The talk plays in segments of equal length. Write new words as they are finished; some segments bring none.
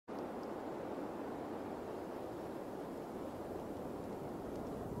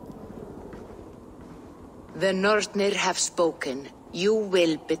The Norsemen have spoken. You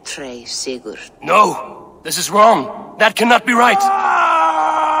will betray Sigurd. No! This is wrong! That cannot be right!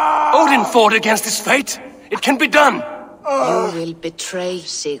 Odin fought against his fate! It can be done! You will betray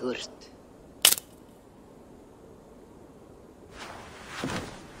Sigurd.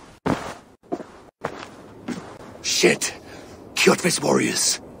 Shit! Kjotve's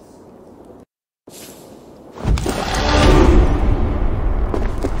warriors!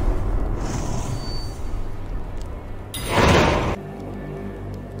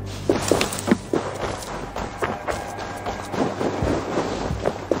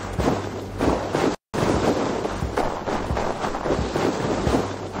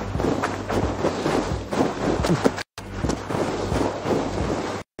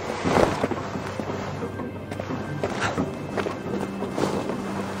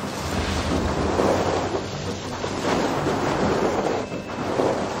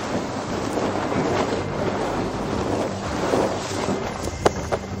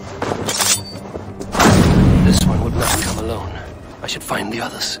 I should find the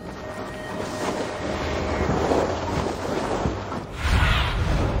others.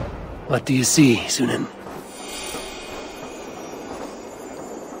 What do you see, Sunan?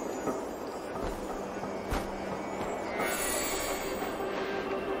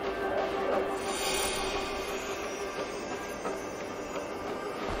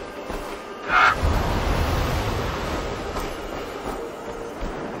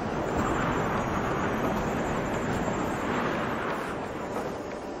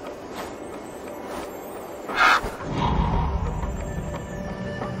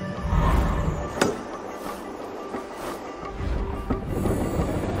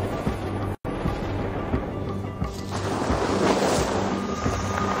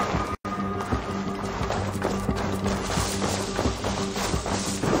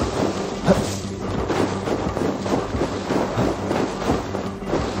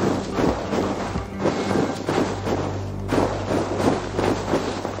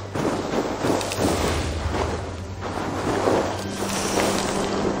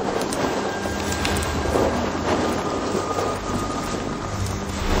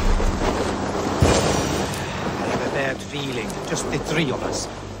 Just the three of us.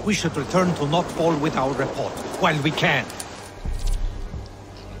 We should return to Notfall with our report, while we can.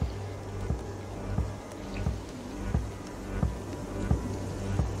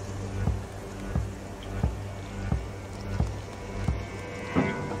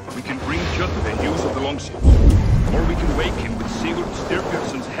 We can bring Kjotve news of the longship. Or we can wake him with Sigurd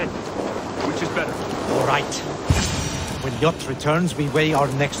Styrbjörnsson's head. Which is better? All right. When Jot returns, we weigh our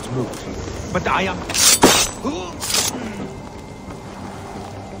next move. But I am...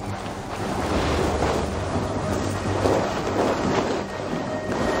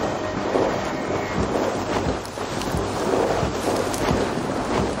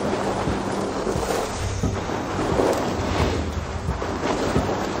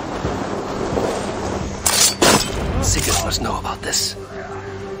 Sigurd must know about this.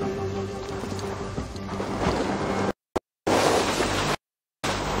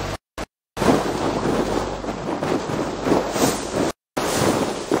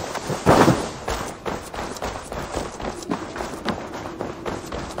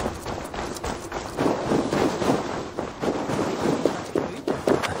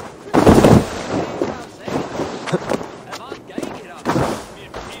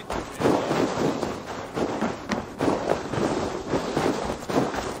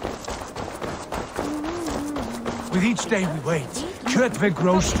 With each day we wait, Kjotve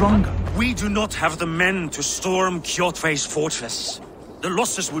grows stronger. We do not have the men to storm Kjotve's fortress. The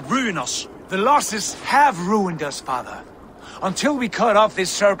losses would ruin us. The losses have ruined us, father. Until we cut off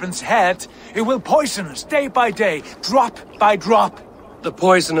this serpent's head, it will poison us day by day, drop by drop. The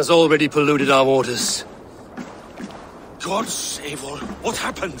poison has already polluted our waters. Gods, Eivor, what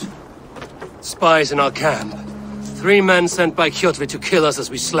happened? Spies in our camp. 3 men sent by Kjotve to kill us as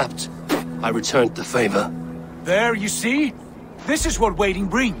we slept. I returned the favor. There, you see? This is what waiting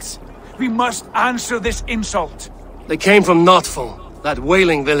brings. We must answer this insult. They came from Notfall, that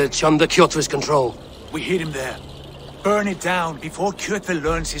whaling village under Kjotve's control. We hid him there. Burn it down before Kjotve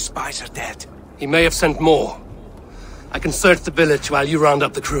learns his spies are dead. He may have sent more. I can search the village while you round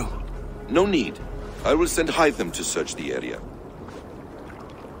up the crew. No need. I will send Hytham to search the area.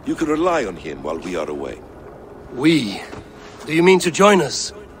 You can rely on him while we are away. We? Do you mean to join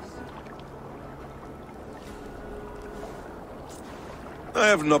us? I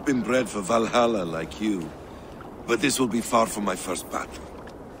have not been bred for Valhalla like you, but this will be far from my first battle.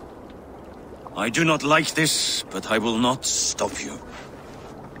 I do not like this, but I will not stop you.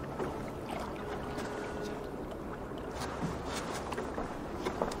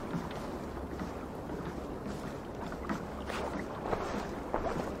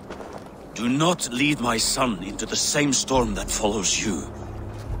 Do not lead my son into the same storm that follows you.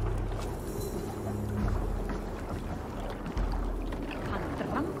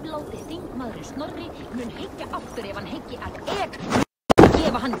 Snorri mun hyggja aftur ef hann hyggi að ek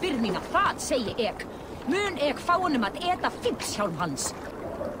gefa hann byrnina, það segi ek. Mun ek fá honum að eta fílshjálm hans.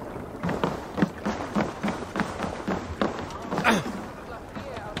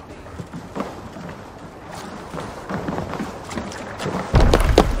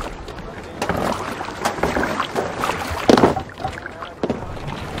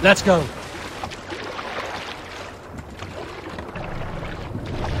 Let's go.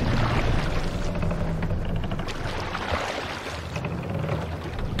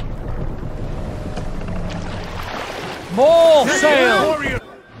 More sail!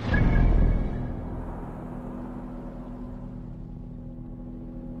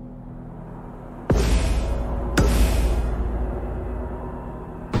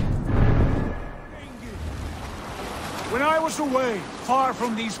 When I was away, far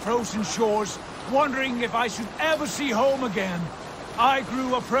from these frozen shores, wondering if I should ever see home again, I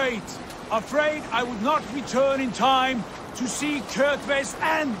grew afraid. Afraid I would not return in time to see Kjotve's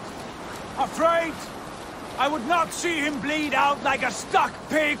end. Afraid I would not see him bleed out like a stuck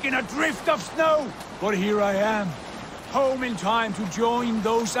pig in a drift of snow. But here I am, home in time to join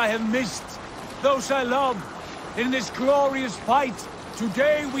those I have missed, those I love, in this glorious fight.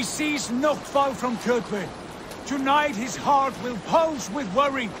 Today we seize Noctval from Kjotve. Tonight his heart will pulse with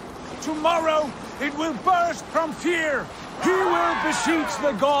worry. Tomorrow it will burst from fear. He will beseech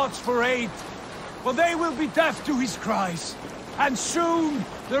the gods for aid, but they will be deaf to his cries. And soon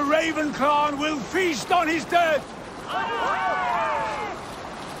the Raven clan will feast on his dead!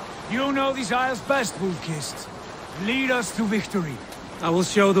 You know these isles best, Wolf-Kissed. Lead us to victory. I will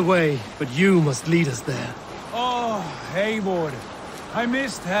show the way, but you must lead us there. Oh, Eivor. I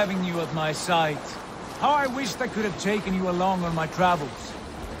missed having you at my side. How I wished I could have taken you along on my travels.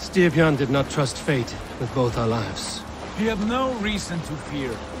 Styrbjörn did not trust fate with both our lives. He had no reason to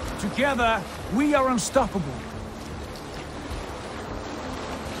fear. Together, we are unstoppable.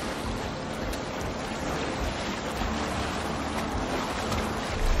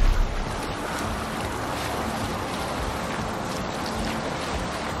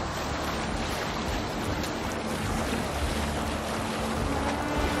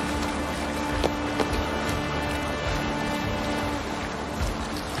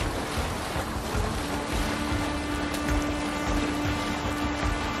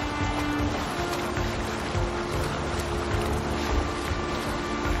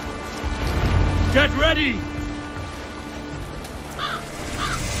 Get ready!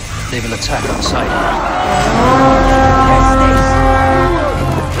 They will attack on sight.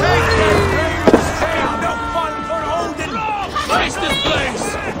 Face this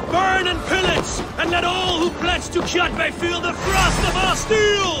place! Burn and pillage! And let all who pledge to Kjotve feel the frost of our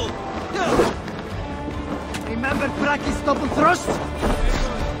steel! Remember Braki's double thrust?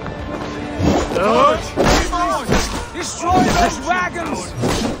 Destroy those wagons!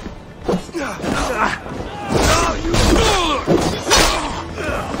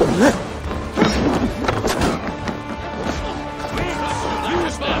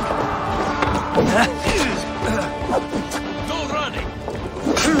 Go running!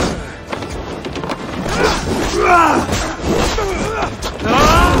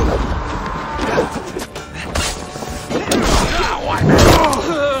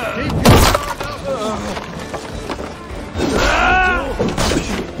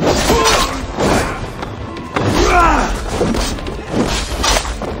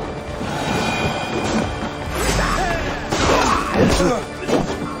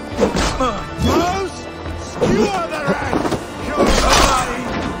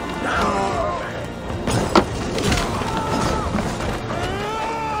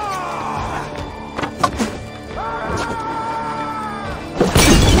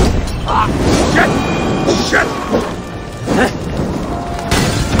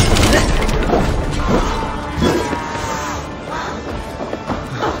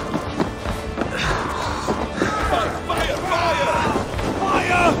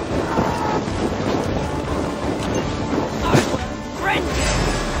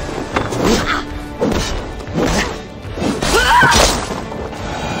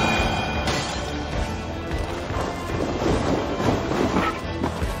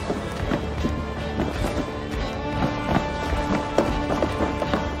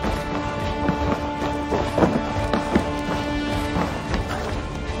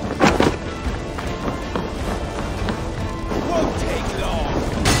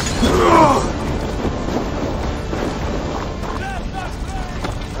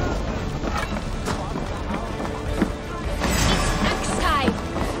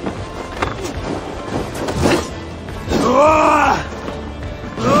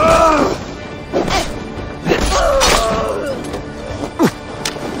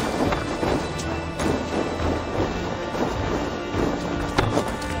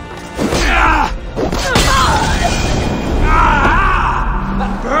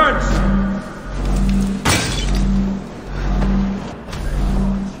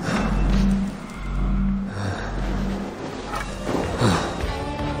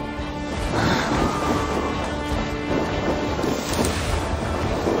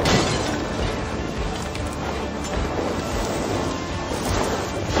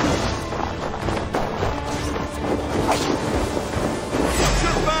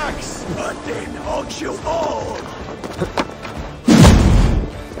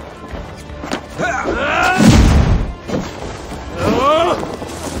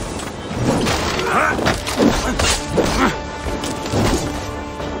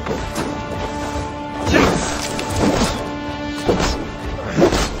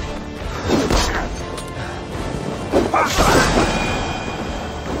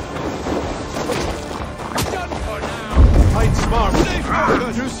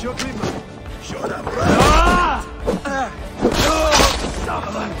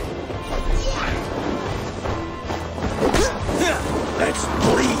 Let's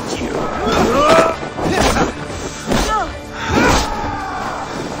bleed you.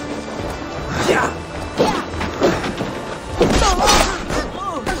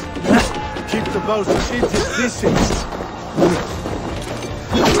 Keep the bows at distance.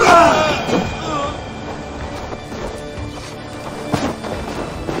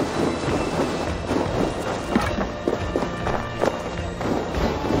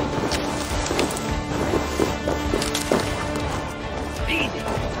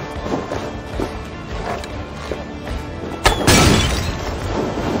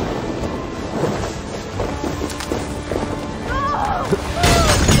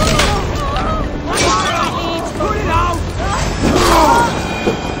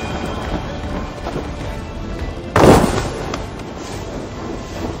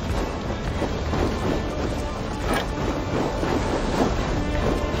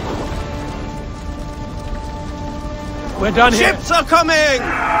 We're done here. Ships are coming!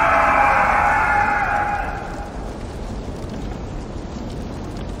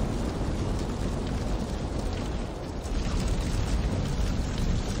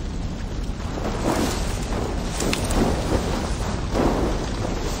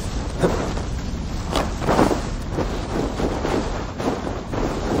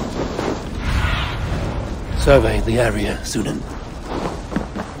 Survey the area, Sunan.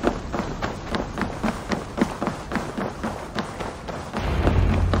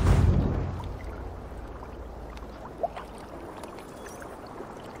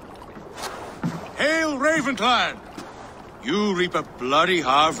 Hail, Ravenclan! You reap a bloody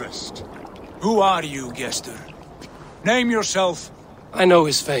harvest. Who are you, Gester? Name yourself. I know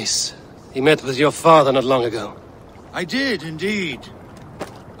his face. He met with your father not long ago. I did, indeed.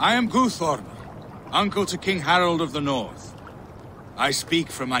 I am Guthorm, uncle to King Harold of the North. I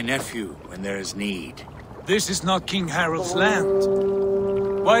speak for my nephew when there is need. This is not King Harold's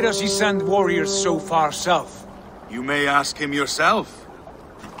land. Why does he send warriors so far south? You may ask him yourself,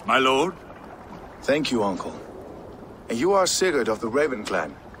 my lord. Thank you, uncle. And you are Sigurd of the Raven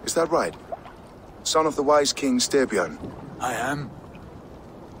clan, is that right? Son of the wise King Styrbjörn. I am.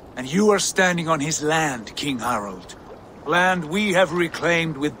 And you are standing on his land, King Harold. Land we have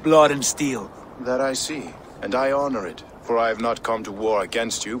reclaimed with blood and steel. That I see, and I honor it, for I have not come to war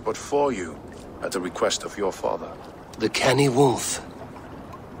against you, but for you, at the request of your father. The canny wolf.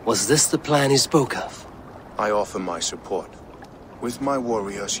 Was this the plan he spoke of? I offer my support. With my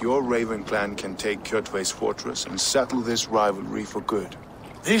warriors, your Raven clan can take Kjotve's fortress and settle this rivalry for good.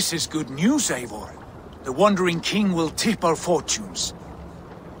 This is good news, Eivor. The Wandering King will tip our fortunes.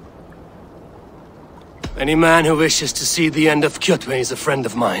 Any man who wishes to see the end of Kjotve is a friend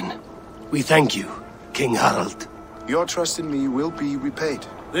of mine. We thank you, King Harald. Your trust in me will be repaid.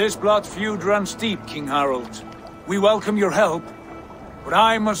 This blood feud runs deep, King Harold. We welcome your help, but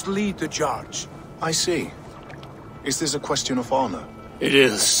I must lead the charge. I see. Is this a question of honor? It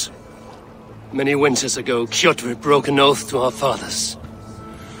is. Many winters ago, Kjotve broke an oath to our fathers.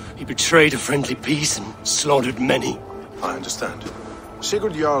 He betrayed a friendly peace and slaughtered many. I understand.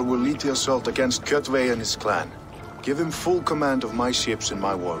 Sigurd Jarl will lead the assault against Kjotve and his clan. Give him full command of my ships and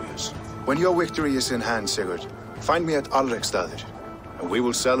my warriors. When your victory is in hand, Sigurd, find me at Alrekstadir, and we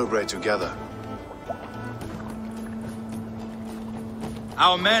will celebrate together.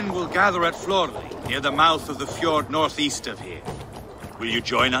 Our men will gather at Florley, near the mouth of the fjord northeast of here. Will you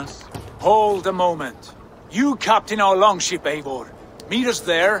join us? Hold a moment. You captain our longship, Eivor. Meet us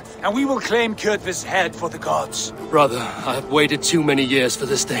there, and we will claim Kjotve's head for the gods. Brother, I have waited too many years for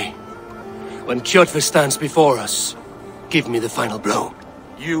this day. When Kjotve stands before us, give me the final blow.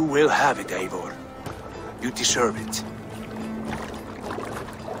 You will have it, Eivor. You deserve it.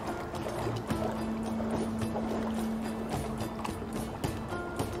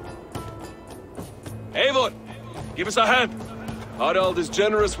 Eivor, give us a hand. Harald is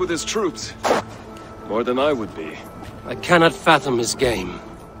generous with his troops. More than I would be. I cannot fathom his game.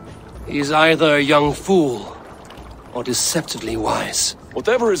 He is either a young fool, or deceptively wise.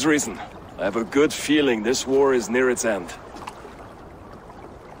 Whatever his reason, I have a good feeling this war is near its end.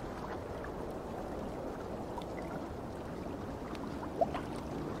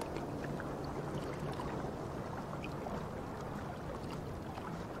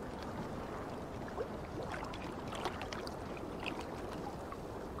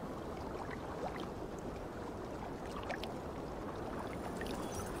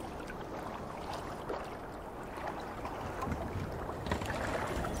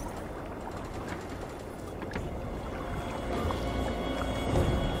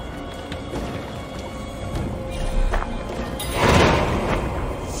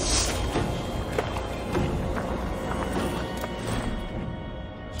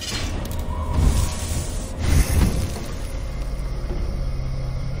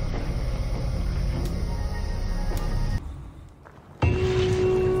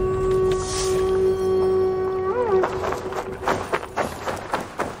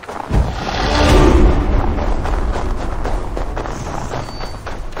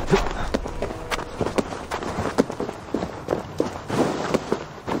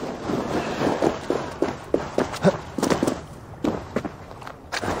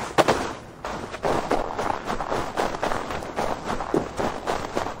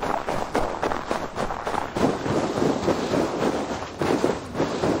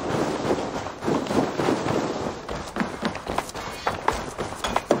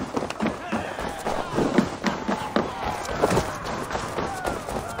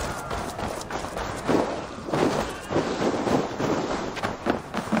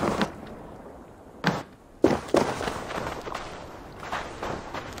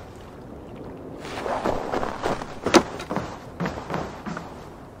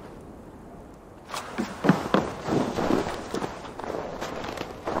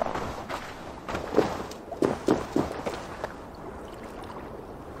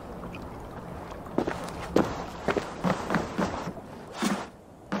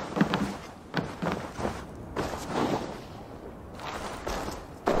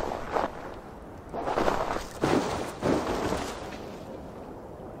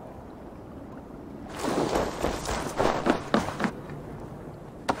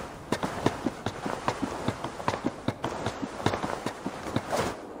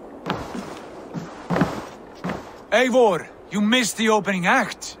 Eivor, you missed the opening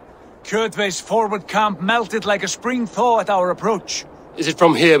act. Kjotve's forward camp melted like a spring thaw at our approach. Is it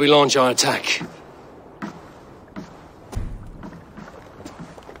from here we launch our attack?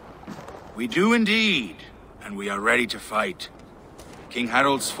 We do indeed, and we are ready to fight. King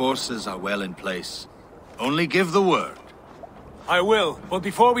Harald's forces are well in place. Only give the word. I will, but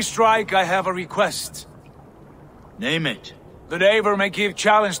before we strike, I have a request. Name it. That Eivor may give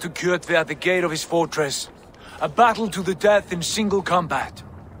challenge to Kjotve at the gate of his fortress. A battle to the death in single combat.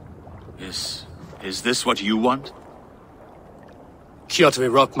 Is this what you want?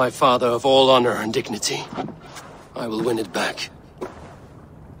 Kjotve robbed my father of all honor and dignity. I will win it back.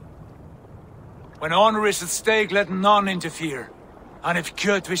 When honor is at stake, let none interfere. And if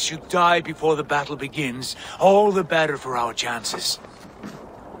Kjotve should die before the battle begins, all the better for our chances.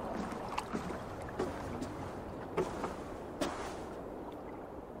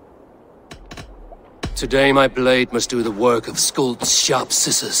 Today my blade must do the work of Skuld's sharp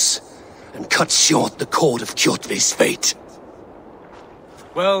scissors, and cut short the cord of Kjotve's fate.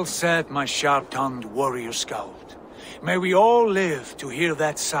 Well said, my sharp-tongued warrior Skald. May we all live to hear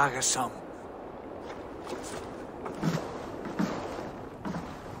that saga sung.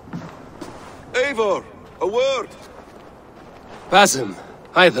 Eivor, a word! Basim,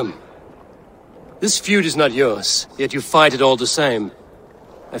 hide them. This feud is not yours, yet you fight it all the same.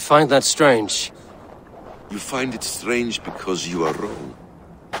 I find that strange. You find it strange because you are wrong.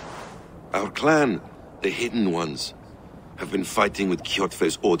 Our clan, the Hidden Ones, have been fighting with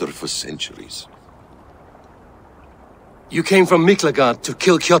Kjotve's order for centuries. You came from Miklagard to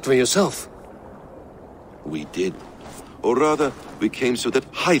kill Kjotve yourself? We did. Or rather, we came so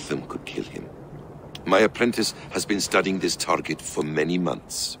that Hytham could kill him. My apprentice has been studying this target for many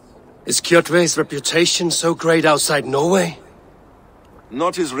months. Is Kjotve's reputation so great outside Norway?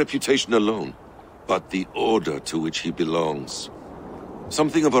 Not his reputation alone, but the order to which he belongs.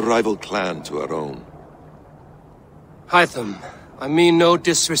 Something of a rival clan to our own. Hytham, I mean no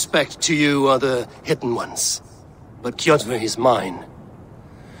disrespect to you or the Hidden Ones. But Kjotve is mine.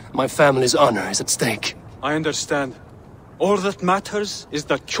 My family's honor is at stake. I understand. All that matters is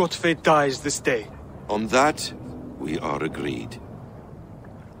that Kjotve dies this day. On that, we are agreed.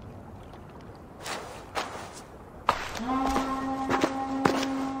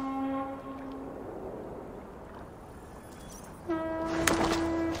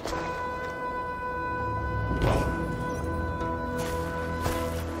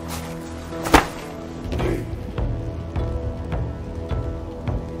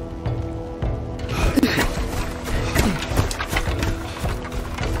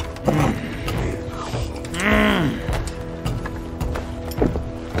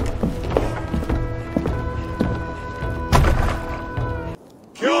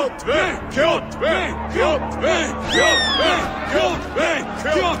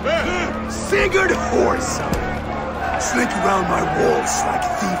 Sigurd horse! Slink around my walls like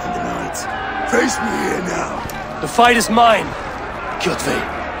a thief in the night. Face me here now. The fight is mine, Kjotve.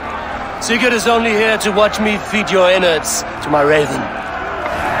 Sigurd is only here to watch me feed your innards to my raven.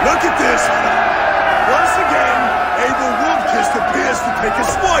 Look at this! Once again, Eivor Wolfkist appears to take a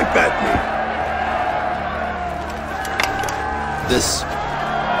swipe at me. This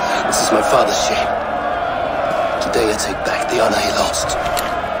is my father's shame. Today I take back the honor he lost.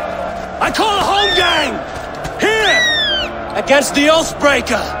 I call a home gang! Here! Against the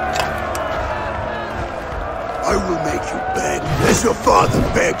Oathbreaker! I will make you beg as your father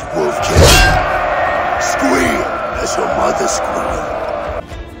begged, Wolfkist. Squeal as your mother squealed.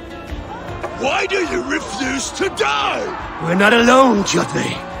 Why do you refuse to die? We're not alone,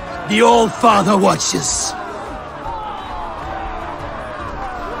 Kjotve. The All-Father watches.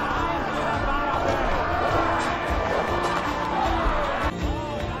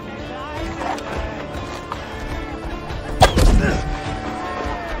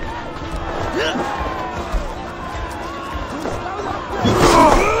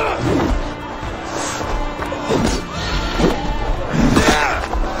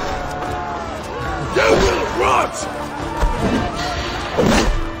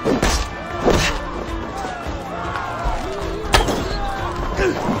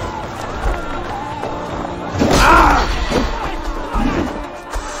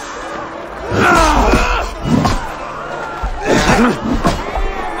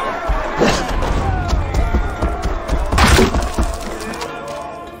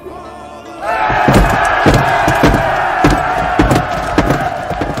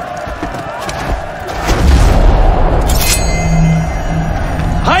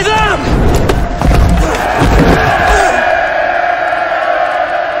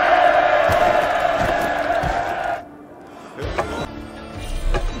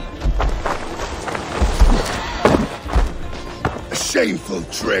 shameful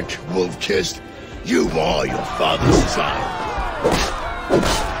trick, wolf-kissed. You are your father's child.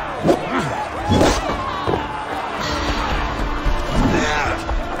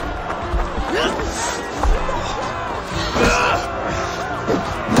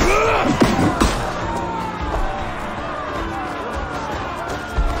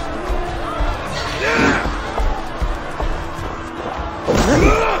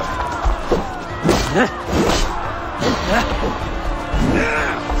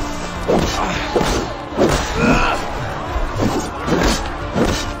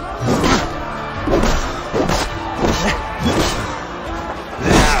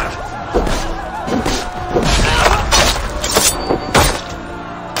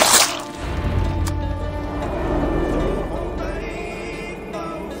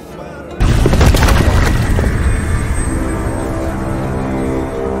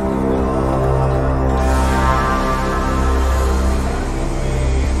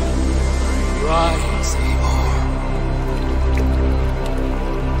 Rise, Eivor.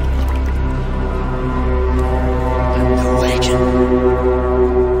 And awaken.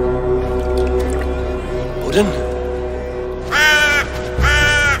 Odin?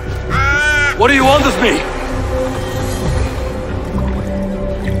 What do you want of me?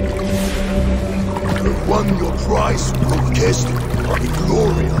 You've won your prize, wolf-kissed, the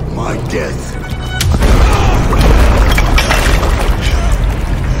glory of my death.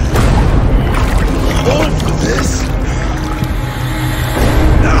 All for this?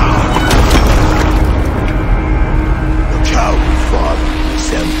 Your coward father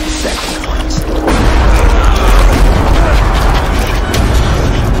resembles sacrifice.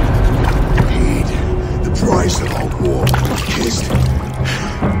 Heed the price of our war, kissed.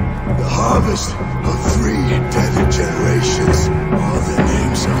 The harvest of 3 dead generations are the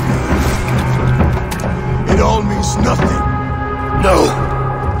names of earth. It all means nothing. No!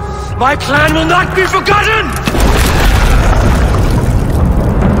 My clan will not be forgotten!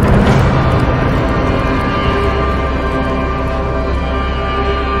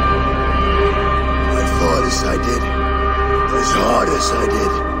 I fought as I did, as hard as I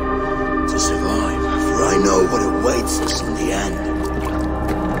did, to survive, for I know what awaits us in the end.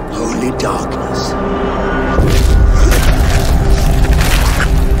 Only darkness.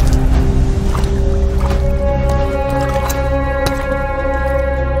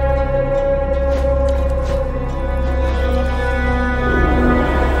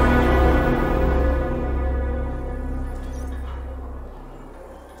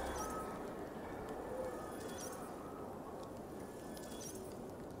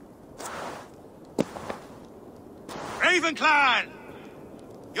 Clan!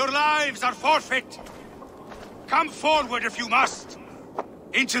 Your lives are forfeit! Come forward if you must!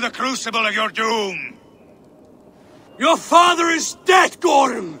 Into the crucible of your doom! Your father is dead,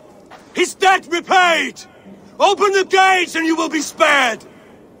 Gorm! His debt repaid! Open the gates and you will be spared!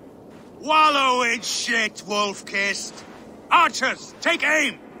 Wallow in shit, wolf-kissed! Archers, take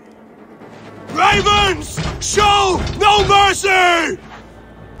aim! Ravens! Show no mercy!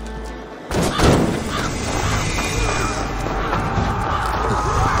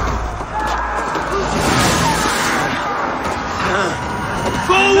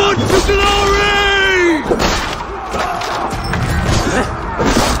 Forward to glory!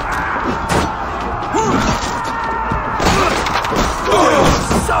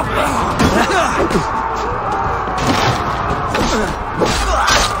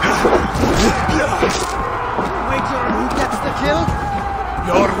 Wager on who gets the kill?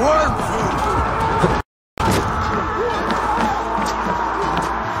 Your worm food!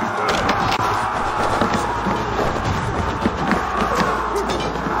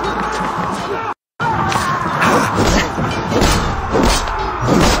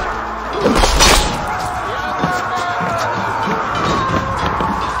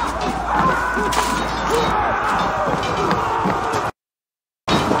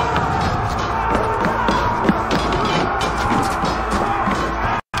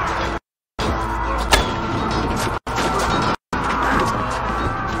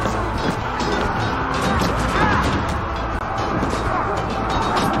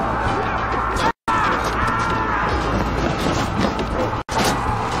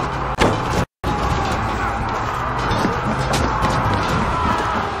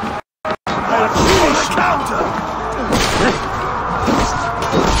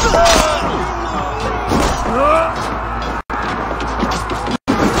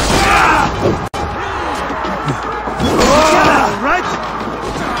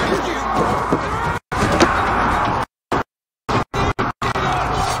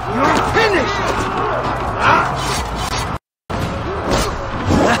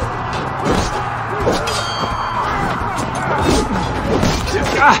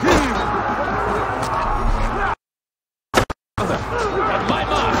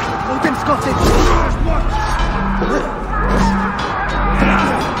 got it!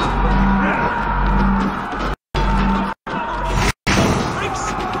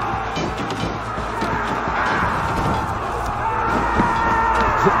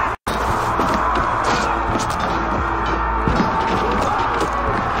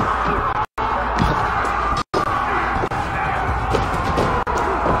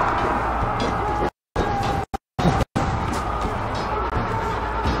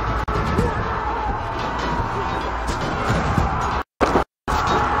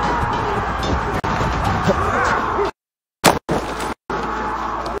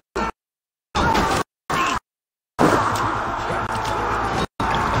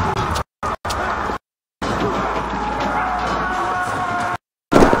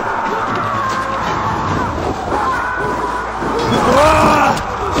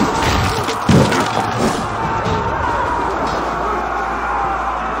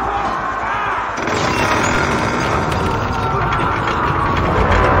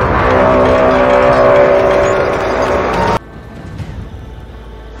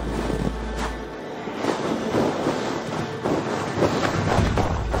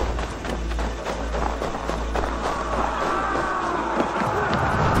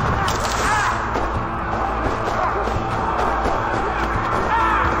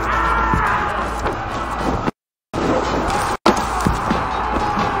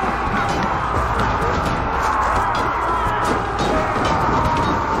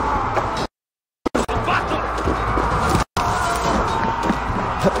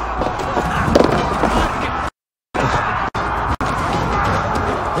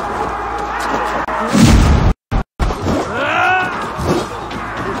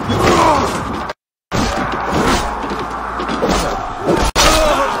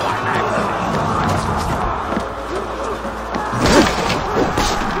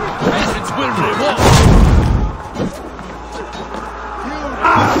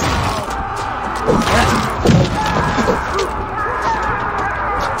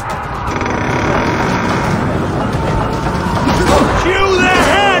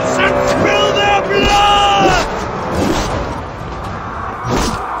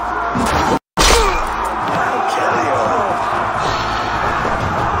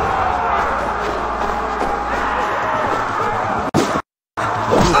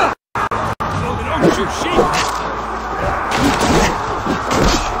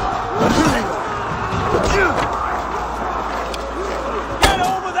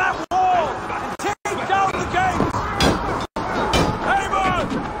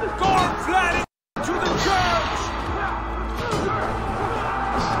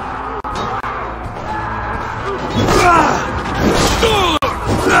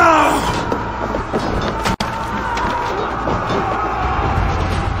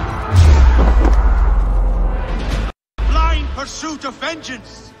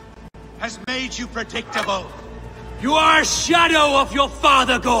 Has made you predictable. You are a shadow of your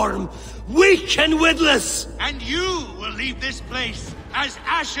father, Gorm, weak and witless. And you will leave this place as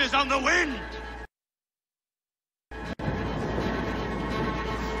ashes on the wind.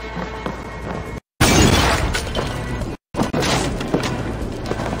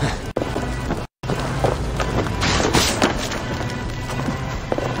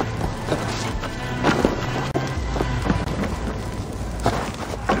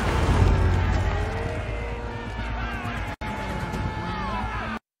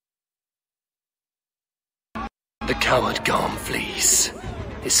 The coward Gorm flees.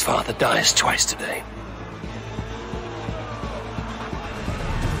 His father dies twice today.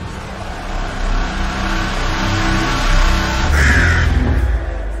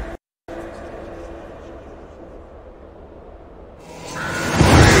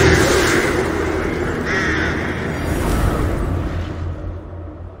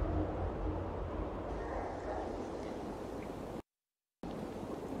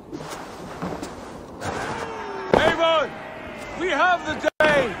 Eivor! We have the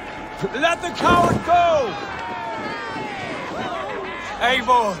day! Let the coward go!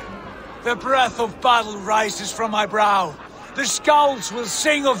 Eivor, the breath of battle rises from my brow. The scouts will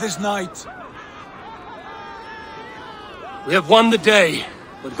sing of this night. We have won the day,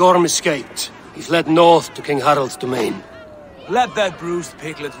 but Gorm escaped. He's led north to King Harald's domain. Let that bruised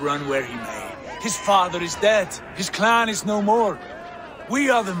piglet run where he may. His father is dead. His clan is no more.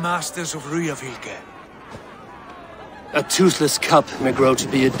 We are the masters of Reliving. A toothless cub may grow to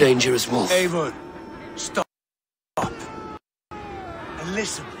be a dangerous wolf. Eivor, stop. And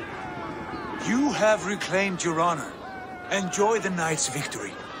listen. You have reclaimed your honor. Enjoy the night's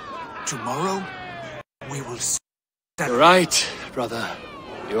victory. Tomorrow, we will... You're right, brother.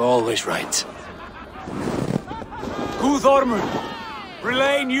 You're always right. Guthormur,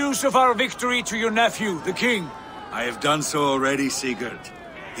 relay news of our victory to your nephew, the king. I have done so already, Sigurd.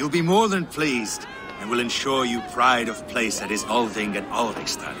 He'll be more than pleased, and will ensure you pride of place at his Althing and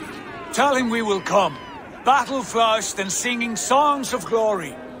Alrikstad. Tell him we will come, battle-flushed and singing songs of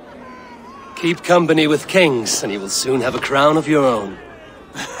glory. Keep company with kings, and you will soon have a crown of your own.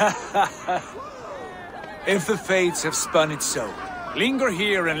 If the fates have spun it so, linger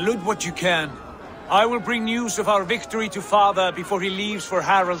here and loot what you can. I will bring news of our victory to father before he leaves for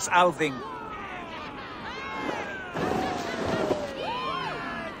Harald's Althing.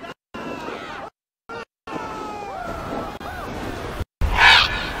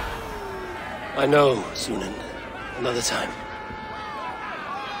 I know, Sunan. Another time.